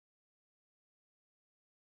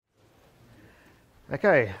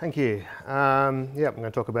Okay, thank you. I'm going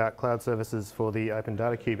to talk about cloud services for the Open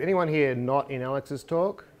Data Cube. Anyone here not in Alex's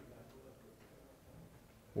talk?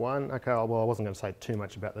 One? Okay, well, I wasn't going to say too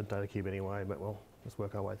much about the Data Cube anyway, but we'll just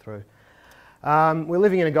work our way through. We're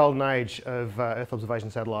living in a golden age of Earth observation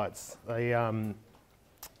satellites. There's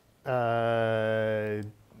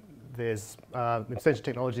extension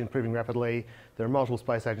technology improving rapidly. There are multiple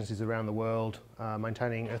space agencies around the world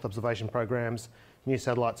maintaining Earth observation programs. New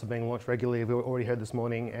satellites are being launched regularly, we've already heard this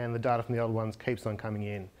morning, and the data from the old ones keeps on coming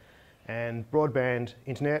in. And broadband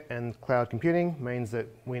internet and cloud computing means that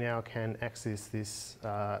we now can access this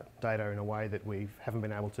data in a way that we haven't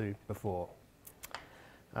been able to before.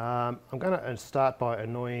 I'm going to start by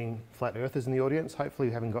annoying flat earthers in the audience. Hopefully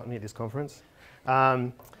you haven't got any at this conference.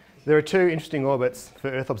 There are two interesting orbits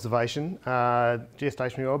for Earth observation.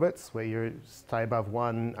 Geostationary orbits, where you stay above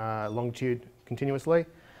one longitude continuously.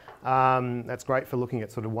 That's great for looking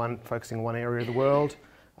at focusing on one area of the world.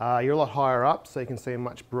 You're a lot higher up, so you can see a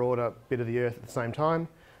much broader bit of the Earth at the same time,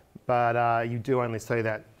 but you do only see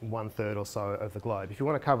that 1/3 or so of the globe. If you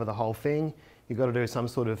want to cover the whole thing, you've got to do some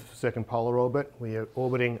sort of circumpolar orbit, where you're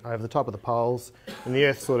orbiting over the top of the poles, and the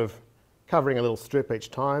Earth's sort of covering a little strip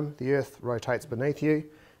each time. The Earth rotates beneath you,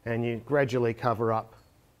 and you gradually cover up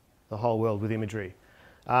the whole world with imagery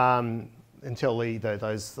until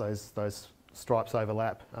those stripes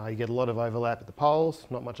overlap. You get a lot of overlap at the poles,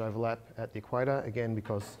 not much overlap at the equator, again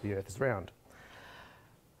because the Earth is round.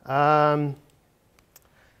 The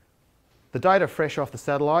data fresh off the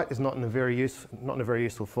satellite is not in a very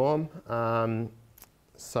useful form,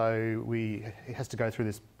 so it has to go through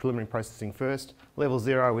this preliminary processing first. Level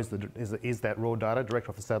 0 is that raw data direct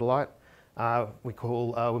off the satellite.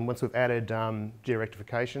 Once we've added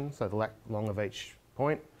georectification, so the lat long of each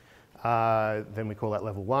point, then we call that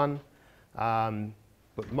level 1.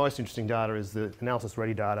 But most interesting data is the analysis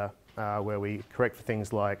ready data, where we correct for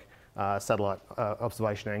things like satellite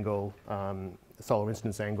observation angle, solar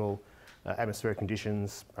incidence angle, atmospheric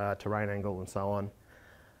conditions, terrain angle, and so on.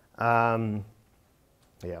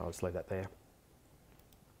 Yeah, I'll just leave that there.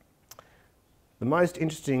 The most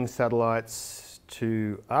interesting satellites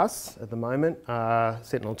to us at the moment are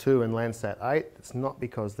Sentinel-2 and Landsat-8. It's not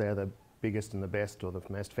because they're the biggest and the best or the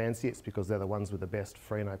most fancy, it's because they're the ones with the best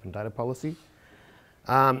free and open data policy.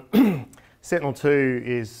 Sentinel-2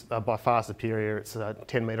 is by far superior. It's a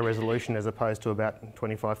 10-metre resolution as opposed to about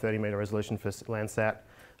 25-30 metre resolution for Landsat.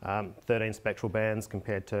 13 spectral bands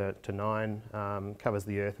compared to 9, covers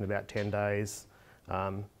the Earth in about 10 days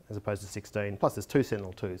as opposed to 16. Plus there's 2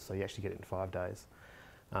 Sentinel-2s, so you actually get it in 5 days.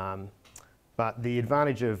 But the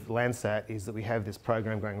advantage of Landsat is that we have this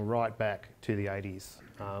program going right back to the 80s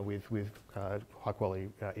with high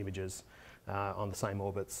quality images on the same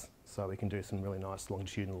orbits, so we can do some really nice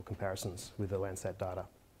longitudinal comparisons with the Landsat data.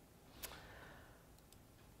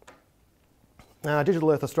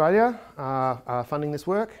 Digital Earth Australia are funding this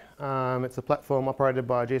work. It's a platform operated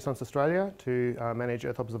by Geoscience Australia to manage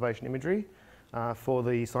Earth observation imagery for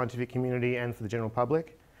the scientific community and for the general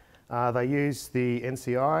public. They use the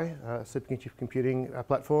NCI supercomputing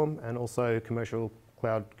platform and also commercial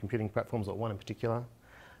cloud computing platforms, like one in particular.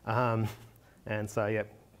 And so,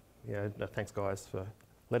 thanks guys for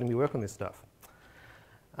letting me work on this stuff.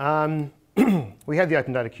 We had the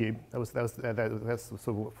Open Data Cube. That's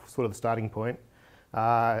sort of the starting point.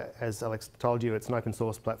 As Alex told you, it's an open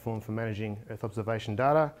source platform for managing Earth observation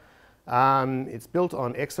data. It's built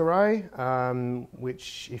on Xarray,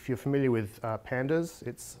 which, if you're familiar with pandas,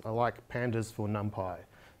 it's like pandas for NumPy.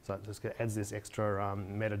 So it just adds this extra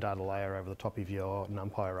metadata layer over the top of your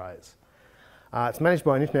NumPy arrays. It's managed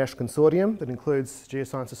by an international consortium that includes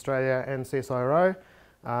Geoscience Australia and CSIRO.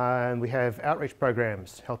 And we have outreach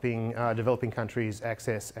programs helping developing countries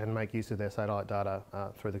access and make use of their satellite data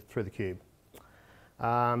through the Cube.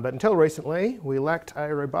 But until recently, we lacked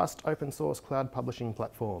a robust open source cloud publishing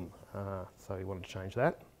platform. So we wanted to change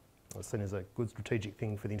that. It was seen as a good strategic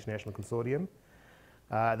thing for the international consortium.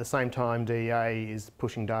 At the same time, DEA is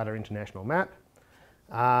pushing data into National Map.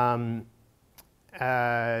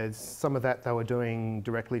 Some of that they were doing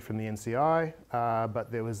directly from the NCI,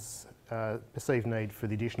 but there was perceived need for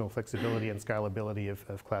the additional flexibility and scalability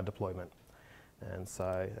of cloud deployment. And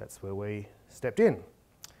so that's where we stepped in.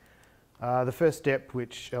 The first step,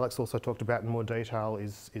 which Alex also talked about in more detail,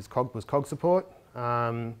 was COG support.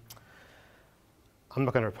 I'm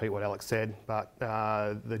not going to repeat what Alex said, but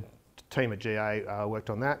the team at GA worked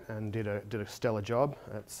on that and did a stellar job.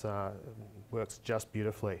 It works just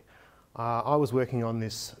beautifully. I was working on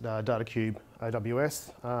this DataCube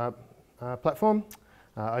OWS platform.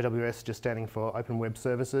 OWS just standing for Open Web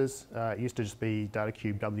Services. It used to just be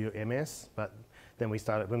DataCube WMS, but then we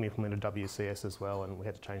implemented WCS as well, and we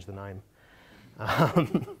had to change the name.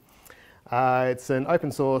 It's an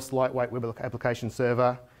open source, lightweight web application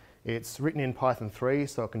server. It's written in Python 3,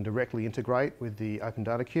 so it can directly integrate with the Open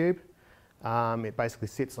Data Cube. It basically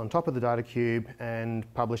sits on top of the data cube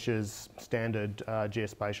and publishes standard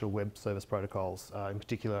geospatial web service protocols, in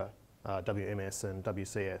particular WMS and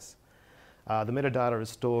WCS. The metadata is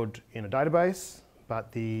stored in a database,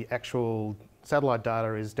 but the actual satellite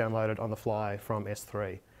data is downloaded on the fly from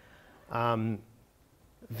S3.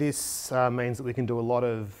 This means that we can do a lot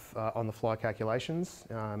of on-the-fly calculations,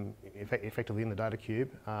 effectively in the data cube.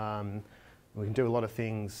 We can do a lot of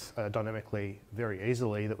things dynamically very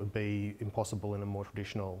easily that would be impossible in a more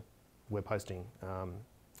traditional web hosting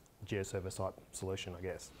geoserver type solution, I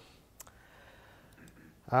guess.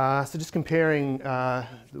 So just comparing the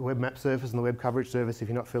web map service and the web coverage service if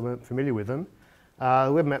you're not familiar with them.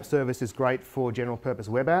 The web map service is great for general purpose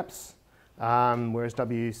web apps, whereas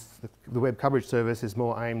the web coverage service is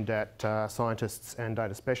more aimed at scientists and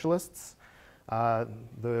data specialists.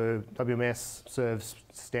 The WMS serves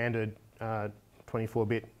standard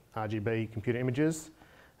 24-bit RGB computer images,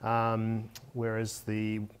 whereas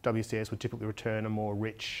the WCS would typically return a more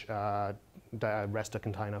rich raster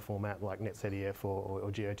container format like NetCDF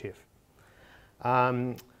or GeoTIFF.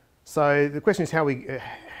 So the question is how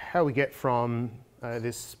we get from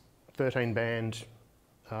this 13-band,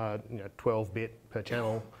 12-bit per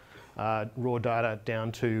channel raw data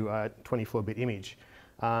down to 24-bit image.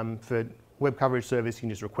 For web coverage service, you can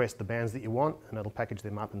just request the bands that you want, and it'll package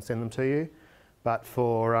them up and send them to you. But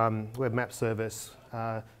for web map service,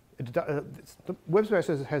 the web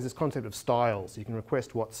service has this concept of styles. You can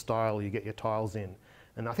request what style you get your tiles in.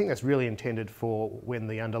 And I think that's really intended for when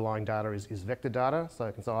the underlying data is vector data. So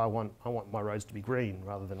I can say, I want my roads to be green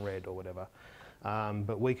rather than red or whatever.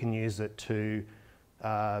 But we can use it to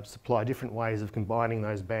supply different ways of combining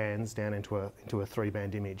those bands down into a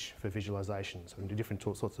 3-band image for visualization. So we can do different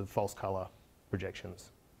sorts of false color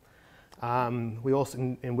projections. We also,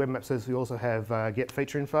 in web map service, we also have get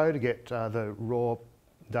feature info to get the raw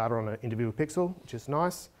data on an individual pixel, which is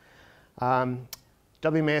nice.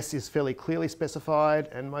 WMS is fairly clearly specified,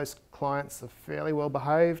 and most clients are fairly well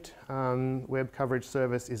behaved. Web coverage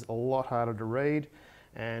service is a lot harder to read,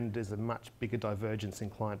 and there's a much bigger divergence in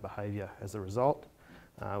client behaviour as a result,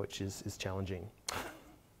 which is challenging.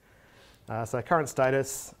 So current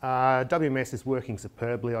status, WMS is working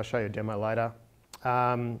superbly. I'll show you a demo later.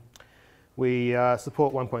 We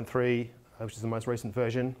support 1.3, which is the most recent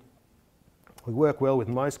version. We work well with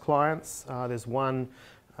most clients. There's one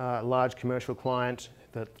large commercial client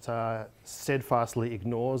that steadfastly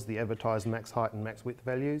ignores the advertised max height and max width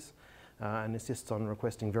values and insists on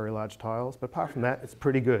requesting very large tiles. But apart from that, it's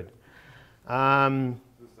pretty good. Does that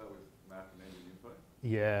with map and engine info?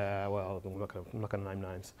 Yeah, well, I'm not going to name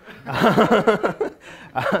names.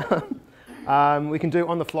 We can do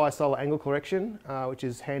on-the-fly solar angle correction, which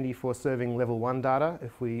is handy for serving level 1 data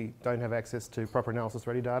if we don't have access to proper analysis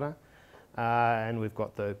ready data. And we've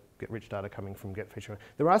got the get rich data coming from get feature.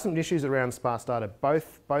 There are some issues around sparse data.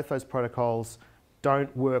 Both those protocols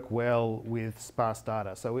don't work well with sparse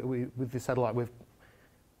data. So with the satellite,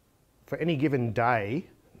 for any given day,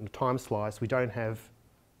 the time slice, we don't have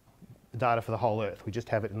data for the whole Earth. We just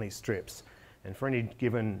have it in these strips. And for any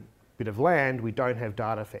given bit of land, we don't have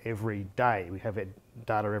data for every day. We have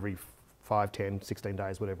data every 5, 10, 16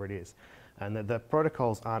 days, whatever it is. And the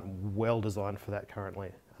protocols aren't well designed for that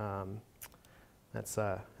currently. That's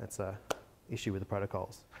a issue with the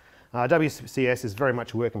protocols. WCS is very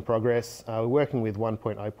much a work in progress. We're working with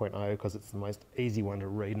 1.0.0 because it's the most easy one to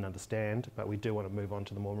read and understand, but we do want to move on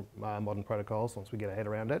to the more modern protocols once we get our head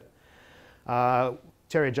around it.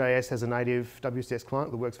 Terra.js has a native WCS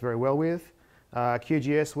client that works very well with.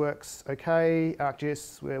 QGS works okay.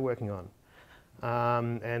 ArcGIS we're working on.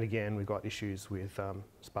 And again, we've got issues with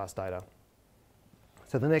sparse data.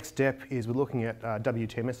 So the next step is we're looking at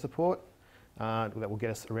WTMS support that will get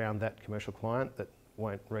us around that commercial client that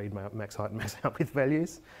won't read max height and max width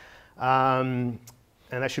values. And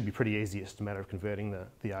that should be pretty easy. It's just a matter of converting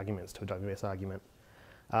the arguments to a WMS argument.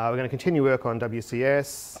 We're going to continue work on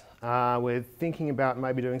WCS. We're thinking about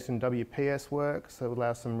maybe doing some WPS work, so it will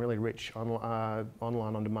allow some really rich online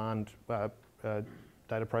on-demand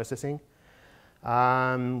data processing.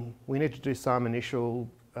 We need to do some initial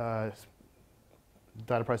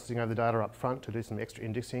data processing over the data up front to do some extra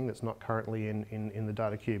indexing that's not currently in the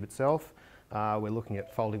data cube itself. We're looking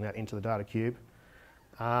at folding that into the data cube.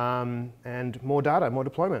 And more data, more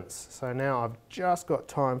deployments. So now I've just got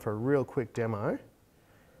time for a real quick demo,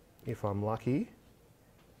 if I'm lucky.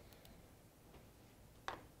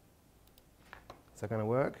 Is that going to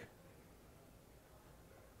work?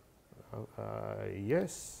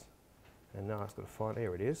 Yes. And now I've got to find,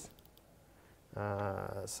 there it is.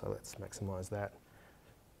 So let's maximise that.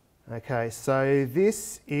 Okay, so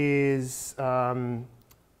this is Landsat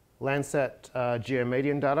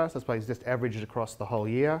geomedian data, so it's just averaged across the whole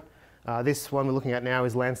year. This one we're looking at now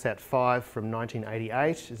is Landsat 5 from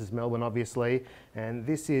 1988. This is Melbourne, obviously, and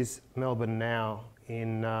this is Melbourne now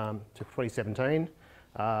in to 2017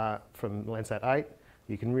 from Landsat 8.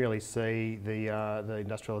 You can really see the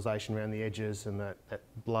industrialisation around the edges and that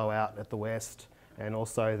blowout at the west, and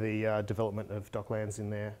also the development of docklands in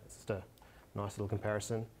there. It's just a nice little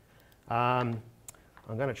comparison. I'm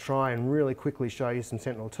going to try and really quickly show you some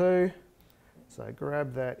Sentinel-2. So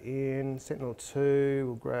grab that in, Sentinel-2,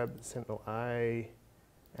 we'll grab Sentinel-A,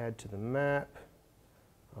 add to the map.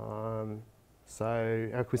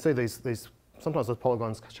 So we see these, sometimes those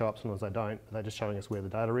polygons show up, sometimes they don't. They're just showing us where the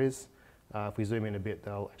data is. If we zoom in a bit,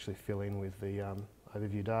 they'll actually fill in with the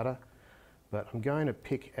overview data. But I'm going to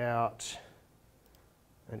pick out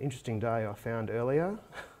an interesting day I found earlier.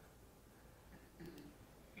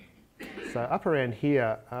 So up around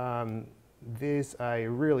here, there's a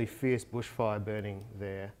really fierce bushfire burning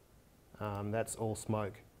there. That's all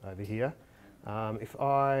smoke over here. If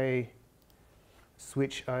I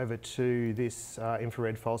switch over to this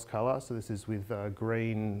infrared false colour, so this is with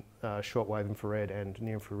green shortwave infrared and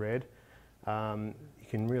near infrared, you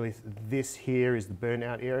can really, this here is the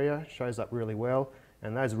burnout area, shows up really well,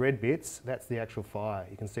 and those red bits, that's the actual fire.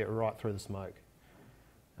 You can see it right through the smoke.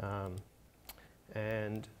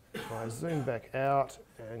 And if I zoom back out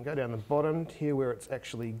and go down the bottom here where it's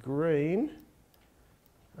actually green,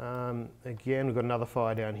 again we've got another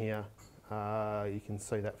fire down here. You can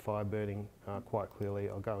see that fire burning quite clearly.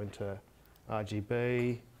 I'll go into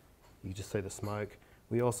RGB, you just see the smoke.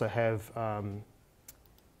 We also have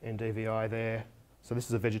NDVI there. So this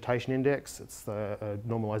is a vegetation index. It's the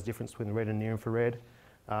normalised difference between the red and near infrared.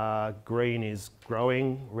 Green is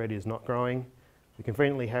growing, red is not growing. We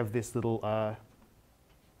conveniently have this little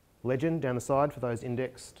legend down the side for those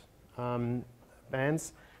indexed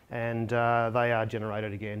bands, and they are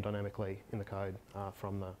generated again dynamically in the code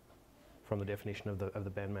from the definition of the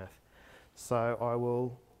band math. So I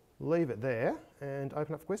will leave it there and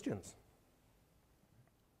open up for questions.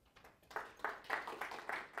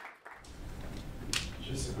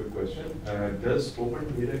 Just a quick question. Does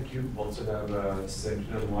Open Data Cube also have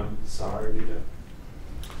Sentinel-1 SAR data?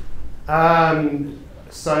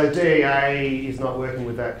 So DEA is not working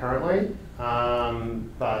with that currently,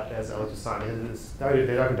 but as Alex was saying,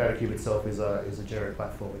 the Open Data Cube itself is a generic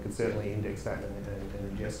platform. We can certainly index that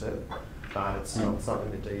and ingest it, but it's not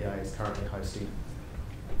something that DEA is currently hosting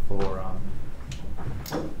for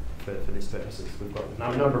these purposes. We've got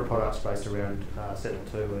a number of products based around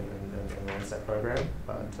Sentinel-2 and the Landsat program,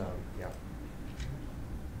 but yeah.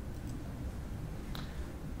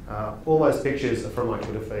 All those pictures are from my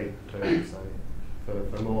Twitter feed too, so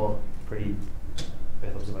for more pretty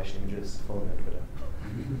Earth observation images, follow me on Twitter.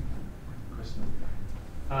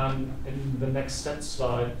 In the next stats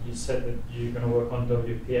slide, you said that you're going to work on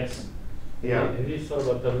WPS. Yeah. Have you thought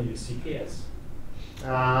about WCPS?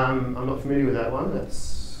 I'm not familiar with that one.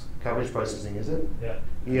 That's coverage processing, is it? Yeah.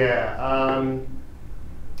 Yeah.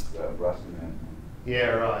 Rusty man. Yeah,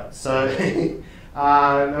 right. So we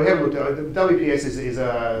haven't looked at it. WPS is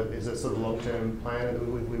a sort of long-term plan.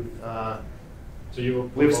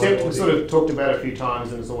 We've sort of talked about it a few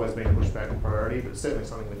times, and it's always been pushed back in priority, but it's certainly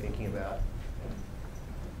something we're thinking about.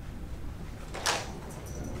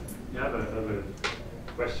 Yeah, I have a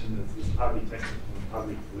question that's partly technical and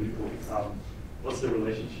partly political. What's the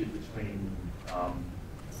relationship between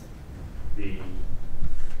the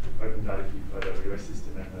Open Data Cube for AWS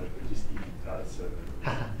system and the Logistic data server?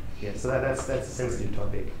 Yeah, so that's a sensitive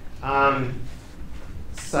topic.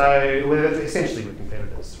 So essentially we're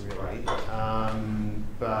competitors, really.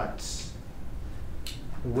 But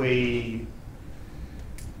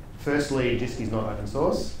firstly, JISC is not open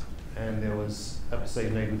source, and there was a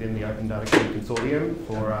perceived need within the Open Data Cube consortium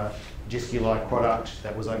for a JISC-like product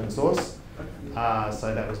that was open source.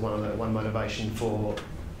 So that was one motivation for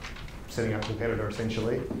setting up a competitor,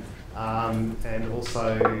 essentially. And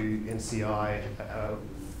also NCI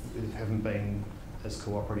haven't been as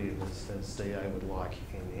cooperative as DA would like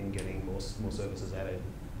in getting more services added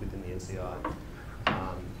within the NCI.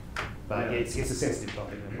 But yeah, it's a sensitive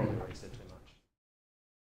topic, and I've probably already said to